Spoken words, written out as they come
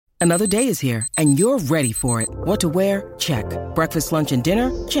Another day is here, and you're ready for it. What to wear? Check. Breakfast, lunch, and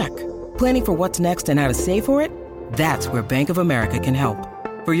dinner? Check. Planning for what's next and how to save for it? That's where Bank of America can help.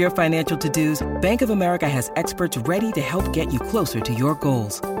 For your financial to-dos, Bank of America has experts ready to help get you closer to your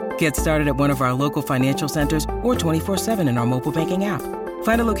goals. Get started at one of our local financial centers or 24/7 in our mobile banking app.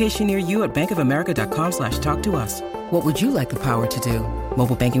 Find a location near you at bankofamerica.com/talktous. What would you like the power to do?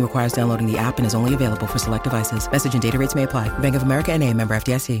 Mobile banking requires downloading the app and is only available for select devices. Message and data rates may apply. Bank of America N.A., member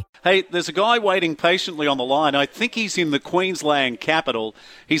FDIC. Hey, there's a guy waiting patiently on the line. I think he's in the Queensland capital.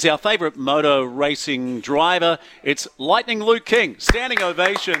 He's our favourite motor racing driver. It's Lightning Luke King. Standing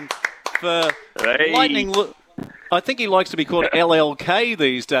ovation for Lightning Luke. I think he likes to be called LLK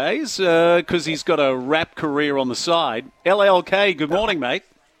these days because he's got a rap career on the side. LLK, good morning, mate.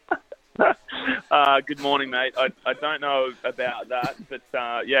 Good morning, mate. I don't know about that, but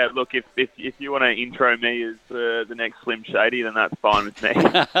yeah, look, if you want to intro me as the next Slim Shady, then that's fine with me.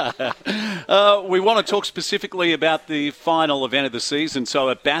 We want to talk specifically about the final event of the season, so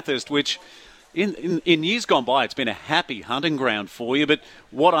at Bathurst, which in years gone by, it's been a happy hunting ground for you, but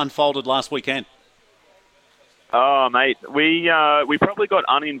what unfolded last weekend? Oh, mate, we probably got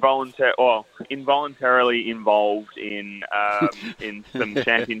involuntarily involved in some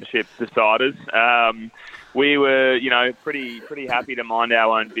championship deciders. We were, pretty happy to mind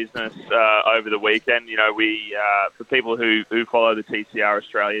our own business over the weekend. We for people who follow the TCR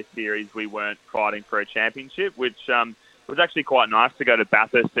Australia series, we weren't fighting for a championship, which was actually quite nice to go to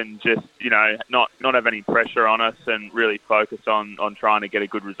Bathurst and just, not have any pressure on us and really focus on trying to get a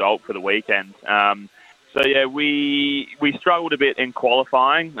good result for the weekend. So, yeah, we struggled a bit in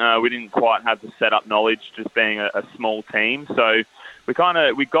qualifying. We didn't quite have the setup knowledge, just being a small team. So we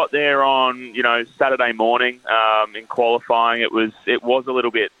got there on, Saturday morning in qualifying. It was a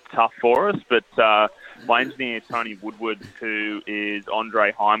little bit tough for us, but my engineer, Tony Woodward, who is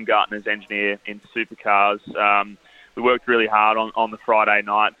Andre Heimgartner's engineer in supercars, we worked really hard on the Friday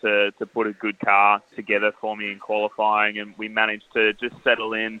night to put a good car together for me in qualifying, and we managed to just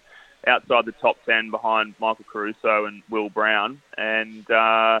settle in outside the top 10 behind Michael Caruso and Will Brown. And,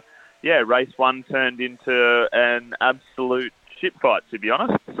 race one turned into an absolute shit fight, to be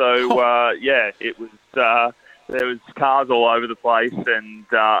honest. So, it was there was cars all over the place. And,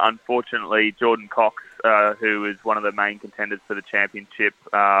 unfortunately, Jordan Cox, who is one of the main contenders for the championship,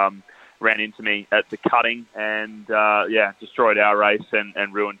 ran into me at the cutting and, destroyed our race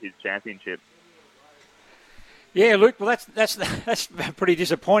and ruined his championship. Yeah, Luke. Well, that's pretty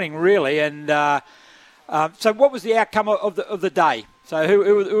disappointing, really. And so, what was the outcome of the day? So,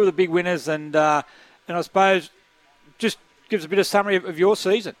 who were the big winners? And I suppose just gives a bit of summary of your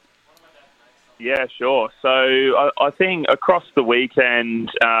season. Yeah, sure. So, I think across the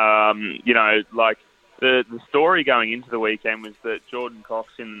weekend, the story going into the weekend was that Jordan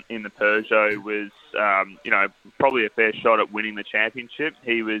Cox in the Peugeot was, probably a fair shot at winning the championship.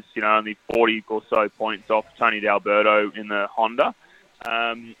 He was, only 40 or so points off Tony D'Alberto in the Honda.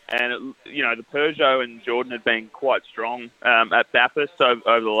 The Peugeot and Jordan had been quite strong at Bathurst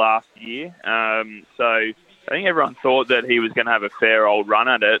over the last year. So I think everyone thought that he was going to have a fair old run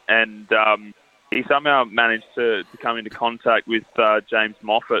at it, and he somehow managed to come into contact with James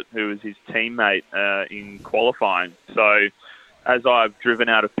Moffat, who was his teammate in qualifying. So as I've driven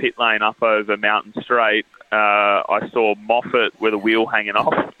out of pit lane up over Mountain Straight, I saw Moffat with a wheel hanging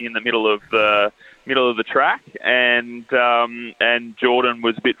off in the middle of the track, and Jordan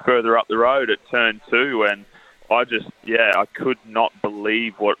was a bit further up the road at turn 2, and I could not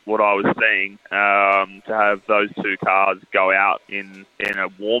believe what I was seeing, to have those two cars go out in a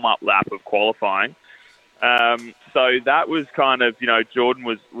warm-up lap of qualifying. So that was kind of, Jordan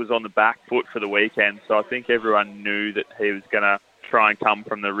was on the back foot for the weekend, so I think everyone knew that he was going to try and come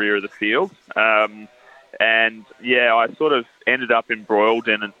from the rear of the field. I sort of ended up embroiled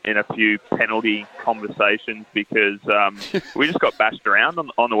in a few penalty conversations because we just got bashed around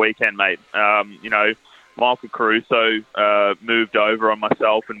on the weekend, mate. Michael Caruso moved over on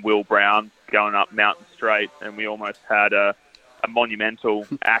myself and Will Brown going up Mountain Straight, and we almost had a monumental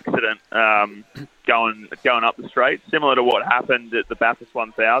accident going up the straight, similar to what happened at the Bathurst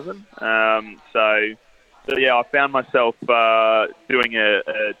 1000. I found myself doing a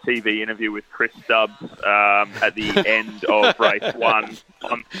TV interview with Chris Stubbs at the end of race one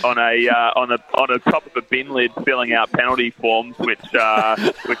on the top of a bin lid, filling out penalty forms, which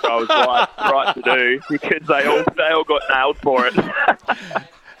I was right to do because they all got nailed for it.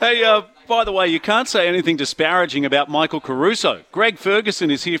 Hey, by the way, you can't say anything disparaging about Michael Caruso. Greg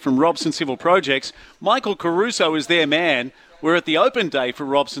Ferguson is here from Robson Civil Projects. Michael Caruso is their man. we're at the open day for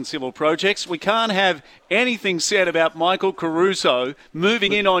Robson Civil Projects. We can't have anything said about Michael Caruso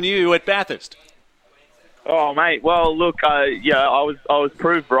moving in on you at Bathurst. Oh, mate. Well, look, I was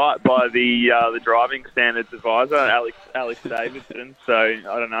proved right by the driving standards advisor, Alex Davidson. So I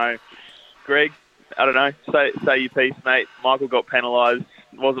don't know, Greg. I don't know. Say your piece, mate. Michael got penalised.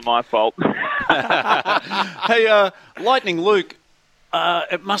 It wasn't my fault. Hey, Lightning Luke.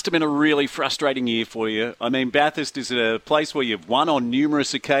 It must have been a really frustrating year for you. I mean, Bathurst is a place where you've won on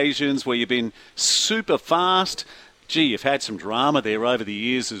numerous occasions, where you've been super fast. Gee, you've had some drama there over the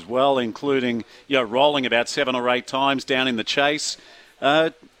years as well, including rolling about 7 or 8 times down in the chase.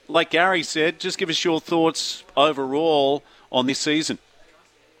 Like Gary said, just give us your thoughts overall on this season.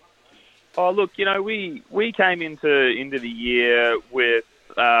 Oh, look, we came into the year with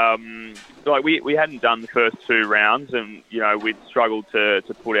we hadn't done the first 2 rounds, and we'd struggled to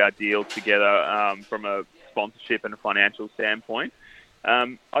put our deal together from a sponsorship and a financial standpoint.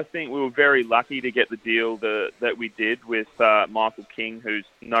 I think we were very lucky to get the deal that we did with Michael King, who's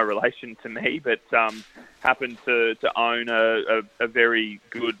no relation to me, but happened to own a very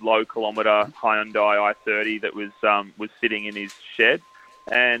good low-kilometre Hyundai i30 that was sitting in his shed.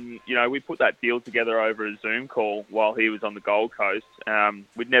 And, we put that deal together over a Zoom call while he was on the Gold Coast.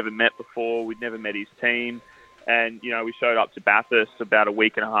 We'd never met before. We'd never met his team. And, we showed up to Bathurst about a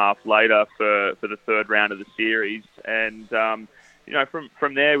week and a half later for the 3rd round of the series. And,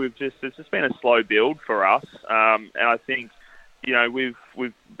 from there, it's just been a slow build for us. And I think,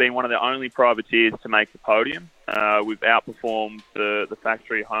 we've been one of the only privateers to make the podium. We've outperformed the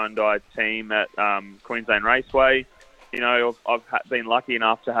factory Hyundai team at Queensland Raceway. I've been lucky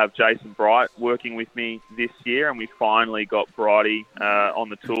enough to have Jason Bright working with me this year, and we finally got Brighty on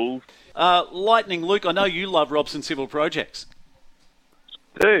the tools. Lightning Luke, I know you love Robson Civil Projects.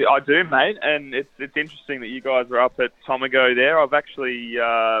 I do, mate, and it's interesting that you guys are up at Tomago there. I've actually,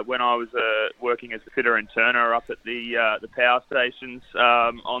 when I was working as a fitter and turner up at the power stations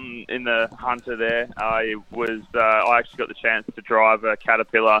in the Hunter there, I actually got the chance to drive a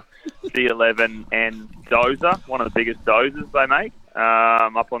Caterpillar D11N dozer, one of the biggest dozers they make,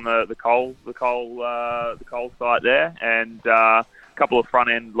 up on the coal site there, and a couple of front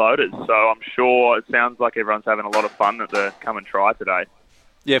end loaders. So I'm sure it sounds like everyone's having a lot of fun at the Come and Try today.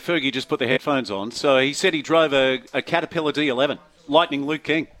 Yeah, Fergie just put the headphones on. So he said he drove a Caterpillar D11, Lightning Luke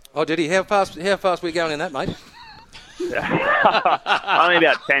King. Oh, did he? How fast were you going in that, mate? Only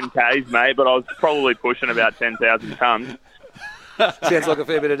about 10 Ks, mate, but I was probably pushing about 10,000 tonnes. Sounds like a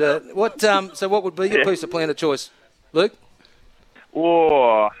fair bit of dirt. So what would be your piece of plan of choice, Luke?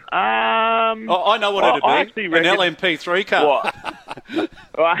 Oh, I know what it'd be. An LMP3 car.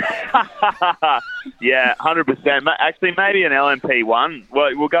 Yeah, 100%. Actually, maybe an LMP1.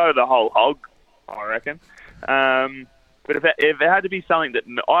 Well, we'll go the whole hog, I reckon. But if it had to be something that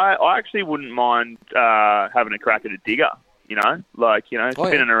I actually wouldn't mind having a crack at a digger.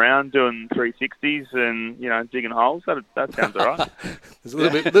 Spinning around doing 360s and digging holes. That sounds all right. There's a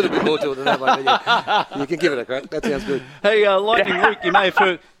little bit more to it than that, mate. Yeah. You can give it a crack. That sounds good. Hey, Lightning Luke, you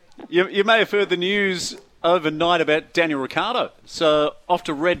may have heard the news overnight about Daniel Ricciardo. So off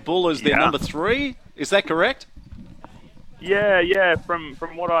to Red Bull as their number 3. Is that correct? Yeah. From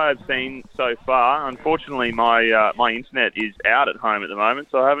what I've seen so far, unfortunately, my internet is out at home at the moment,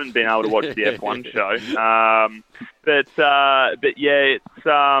 so I haven't been able to watch the F1 show. But yeah,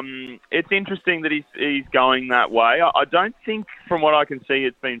 it's interesting that he's going that way. I don't think, from what I can see,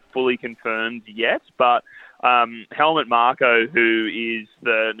 it's been fully confirmed yet. But Helmut Marko, who is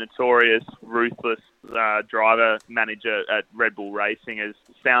the notorious ruthless driver manager at Red Bull Racing,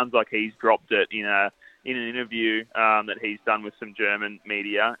 sounds like he's dropped it in an interview that he's done with some German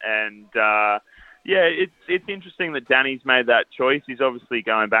media. And it's interesting that Danny's made that choice. He's obviously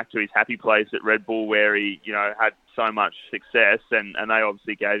going back to his happy place at Red Bull, where he had so much success, and they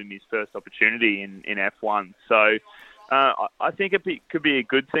obviously gave him his first opportunity in F1. So I think it could be a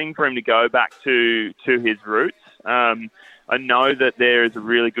good thing for him to go back to his roots. I know that there is a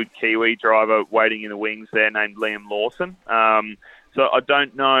really good Kiwi driver waiting in the wings there named Liam Lawson. So I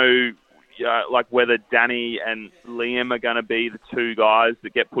don't know whether Danny and Liam are going to be the 2 guys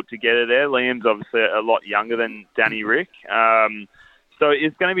that get put together there. Liam's obviously a lot younger than Danny Rick. So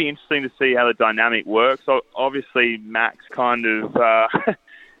it's going to be interesting to see how the dynamic works. So obviously, Max kind of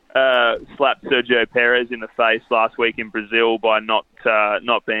slapped Sergio Perez in the face last week in Brazil by not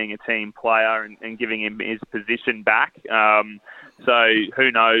being a team player and giving him his position back. So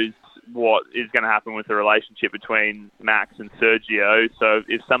who knows what is going to happen with the relationship between Max and Sergio. So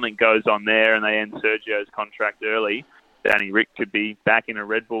if something goes on there and they end Sergio's contract early, Danny Rick could be back in a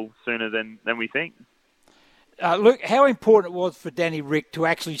Red Bull sooner than we think. Luke, how important it was for Danny Rick to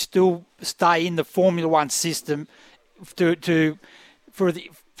actually still stay in the Formula One system for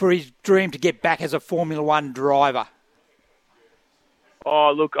his dream to get back as a Formula One driver?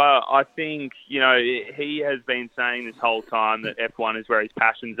 Oh, look, I think, he has been saying this whole time that F1 is where his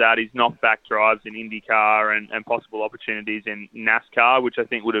passion's at. He's knocked back drives in IndyCar and possible opportunities in NASCAR, which I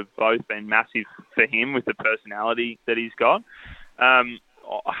think would have both been massive for him with the personality that he's got. I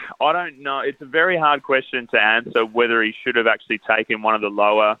don't know. It's a very hard question to answer whether he should have actually taken one of the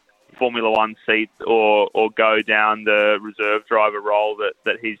lower Formula One seats or go down the reserve driver role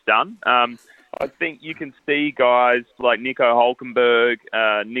that he's done. I think you can see guys like Nico Hülkenberg,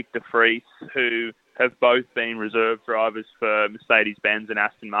 Nick de Vries, who have both been reserve drivers for Mercedes-Benz and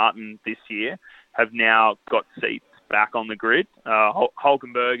Aston Martin this year, have now got seats back on the grid.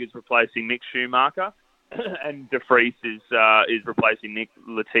 Hülkenberg is replacing Mick Schumacher, and de Vries is replacing Nick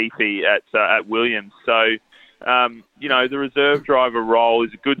Latifi at Williams. So, the reserve driver role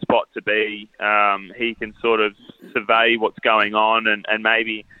is a good spot to be. He can sort of survey what's going on and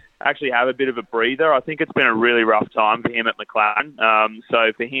maybe actually have a bit of a breather. I think it's been a really rough time for him at McLaren.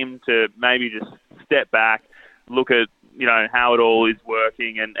 So for him to maybe just step back, look at how it all is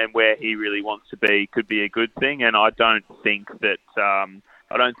working and where he really wants to be could be a good thing. And I don't think that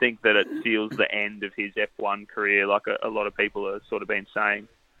it seals the end of his F1 career like a lot of people have sort of been saying.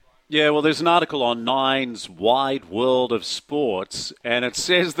 Yeah, well, there's an article on Nine's Wide World of Sports, and it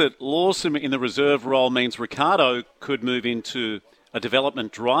says that Lawson in the reserve role means Ricciardo could move into a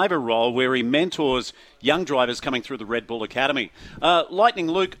development driver role where he mentors young drivers coming through the Red Bull Academy. Lightning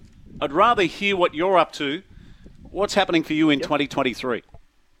Luke, I'd rather hear what you're up to. What's happening for you in 2023?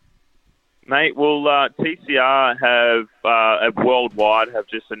 Mate, well, TCR have worldwide have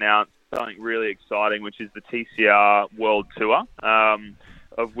just announced something really exciting, which is the TCR World Tour,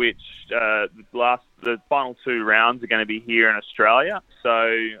 of which the final 2 rounds are going to be here in Australia. So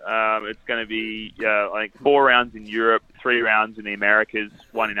it's going to be, I think, 4 rounds in Europe, 3 rounds in the Americas,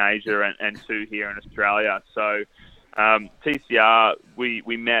 1 in Asia, and 2 here in Australia. So TCR,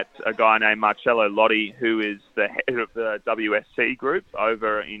 we met a guy named Marcello Lotti, who is the head of the WSC group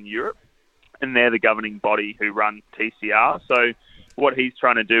over in Europe, and they're the governing body who run TCR. So what he's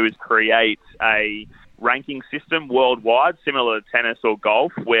trying to do is create a ranking system worldwide, similar to tennis or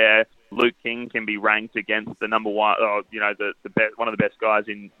golf, where Luke King can be ranked against the number one, the best, one of the best guys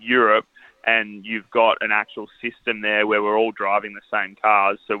in Europe, and you've got an actual system there where we're all driving the same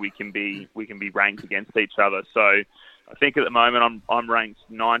cars, so we can be ranked against each other. So I think at the moment I'm ranked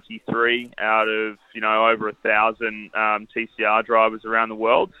 93 out of over 1,000 TCR drivers around the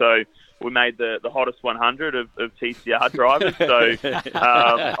world. So we made the hottest 100 of TCR drivers. So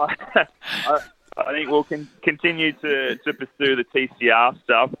I think we'll continue to pursue the TCR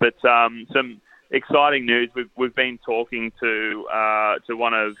stuff, but some exciting news. We've been talking to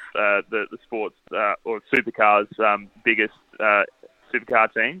one of the sports or supercars' biggest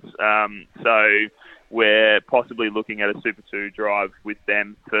supercar teams. So we're possibly looking at a Super 2 drive with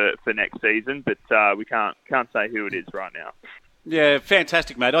them for next season, but we can't say who it is right now. Yeah,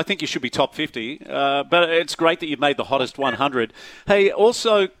 fantastic, mate. I think you should be top 50, but it's great that you've made the hottest 100. Hey,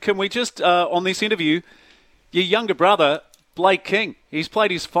 also, can we just, on this interview, your younger brother, Blake King, he's played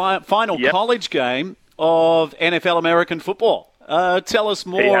his final college game of NFL American football. Tell us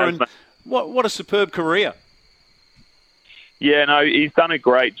more, and what a superb career. Yeah, no, he's done a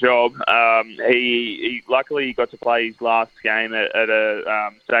great job. He luckily got to play his last game at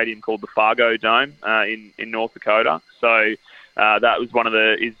a stadium called the Fargo Dome in North Dakota. So that was one of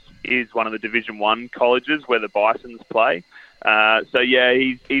the Division I colleges where the Bisons play. So yeah,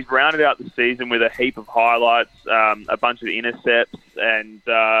 he's rounded out the season with a heap of highlights, a bunch of intercepts, and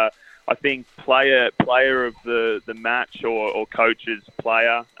I think player of the match or coach's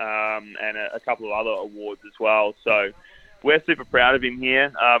player, and a couple of other awards as well. So we're super proud of him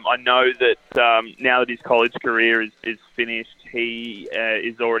here. I know that now that his college career is finished, he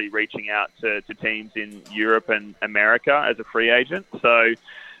is already reaching out to teams in Europe and America as a free agent. So,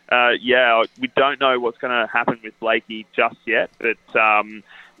 we don't know what's going to happen with Blakey just yet, but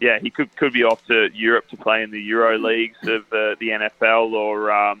he could be off to Europe to play in the Euro leagues of the NFL,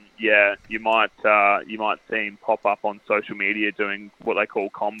 or you might see him pop up on social media doing what they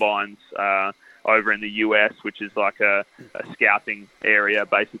call combines over in the US, which is like a scouting area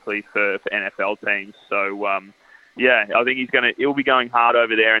basically for NFL teams. So I think he'll be going hard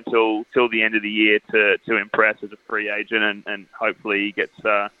over there until the end of the year to impress as a free agent, and hopefully he gets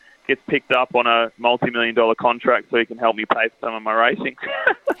picked up on a multi-million-dollar contract so he can help me pay for some of my racing.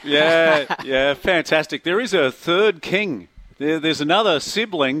 Yeah, fantastic. There is a third King. There's another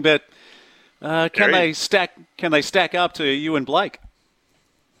sibling, but Can they stack up to you and Blake?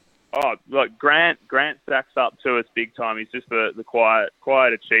 Oh, look, Grant stacks up to us big time. He's just the quiet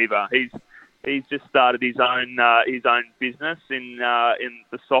achiever. He's just started his own business in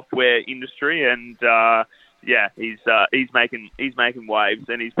the software industry, and he's making waves,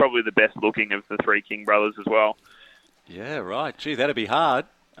 and he's probably the best looking of the three King brothers as well. Yeah, right. Gee, that'd be hard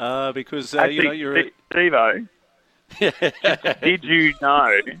because Actually, you're Steve-O, Did you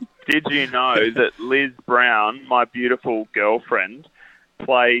know that Liz Brown, my beautiful girlfriend,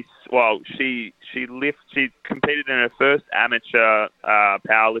 she competed in her first amateur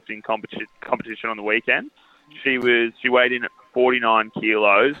powerlifting competition on the weekend. She weighed in at 49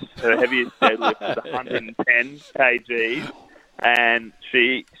 kilos. Her heaviest deadlift was 110 kgs, and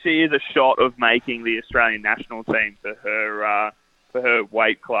she is a shot of making the Australian national team for her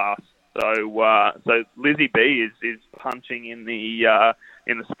weight class. So Lizzie B is punching in the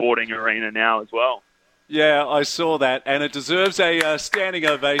sporting arena now as well. Yeah, I saw that, and it deserves a standing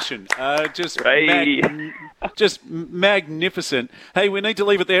ovation. Just magnificent. Hey, we need to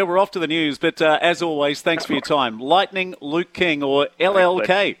leave it there. We're off to the news, but as always, thanks for your time. Lightning Luke King, or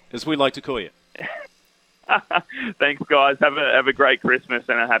LLK, as we like to call you. Thanks, guys. Have a great Christmas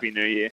and a Happy New Year.